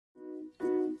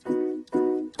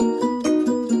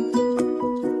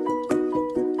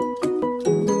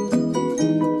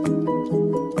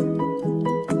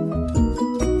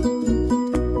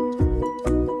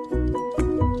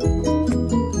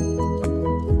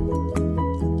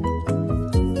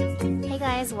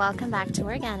welcome back to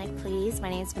Organic Please. My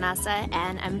name is Vanessa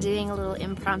and I'm doing a little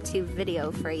impromptu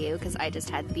video for you because I just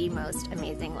had the most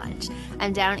amazing lunch.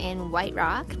 I'm down in White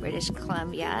Rock, British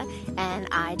Columbia, and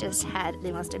I just had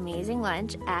the most amazing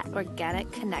lunch at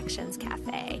Organic Connections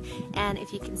Cafe. And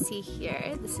if you can see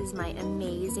here, this is my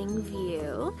amazing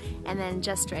view, and then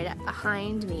just right up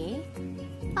behind me,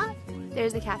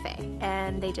 there's the cafe,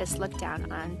 and they just look down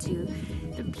onto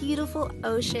the beautiful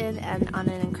ocean, and on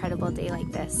an incredible day like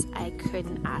this, I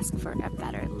couldn't ask for a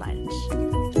better lunch.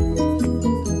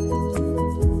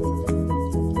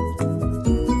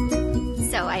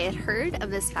 So I had heard of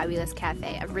this fabulous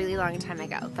cafe a really long time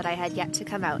ago, but I had yet to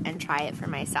come out and try it for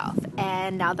myself.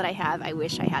 And now that I have, I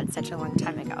wish I had such a long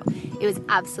time ago. It was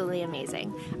absolutely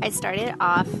amazing. I started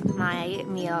off my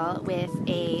meal with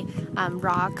a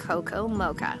raw cocoa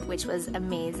mocha, which was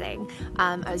amazing.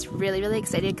 I was really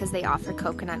excited because they offer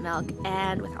coconut milk,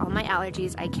 and with all my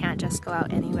allergies, I can't just go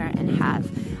out anywhere and have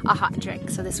a hot drink.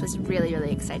 So this was really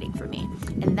exciting for me.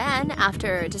 And then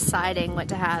after deciding what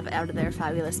to have out of their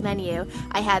fabulous menu,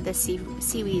 I had this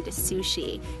seaweed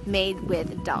sushi made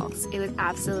with dulse. It was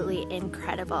absolutely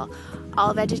incredible.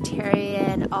 All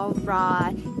vegetarian, all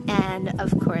raw, and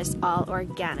of course all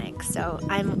organic. So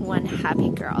I'm one happy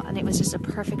girl, and it was just a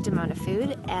perfect amount of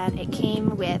food, and it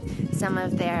came with some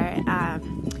of their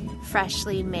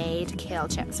freshly made kale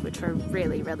chips, which were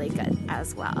really good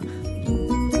as well.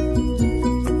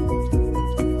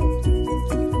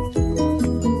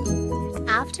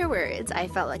 Afterwards, I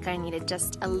felt like I needed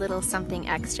just a little something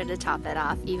extra to top it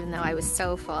off, even though I was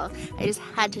so full. I just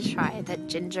had to try the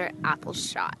ginger apple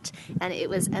shot, and it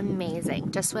was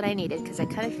amazing. Just what I needed, because I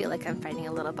kind of feel like I'm fighting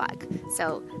a little bug.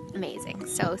 So amazing,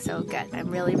 so good. I'm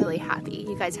really happy.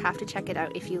 You guys have to check it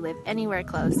out if you live anywhere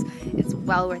close. It's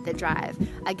well worth the drive.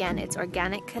 Again, it's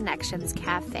Organic Connections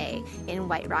Cafe in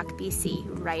White Rock, BC,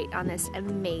 right on this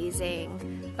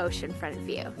amazing oceanfront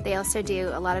view. They also do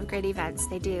a lot of great events.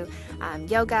 They do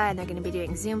yoga, and they're going to be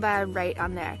doing Zumba right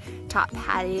on their top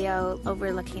patio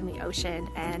overlooking the ocean,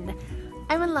 and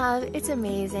I'm in love. It's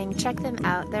amazing. Check them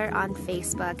out. They're on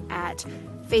Facebook at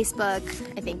Facebook,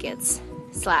 I think it's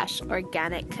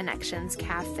 /Organic Connections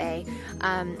Cafe.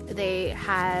 They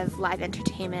have live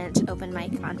entertainment, open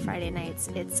mic on Friday nights.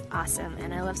 It's awesome,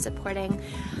 and I love supporting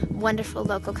wonderful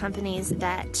local companies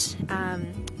that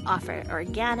offer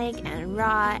organic and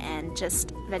raw and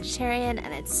just vegetarian,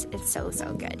 and it's so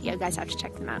good. You guys have to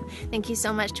check them out. Thank you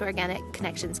so much to Organic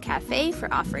Connections Cafe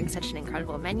for offering such an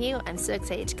incredible menu. I'm so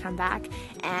excited to come back,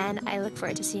 and I look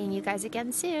forward to seeing you guys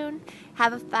again soon.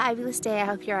 Have a fabulous day. I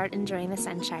hope you're out enjoying the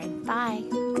sunshine. Bye.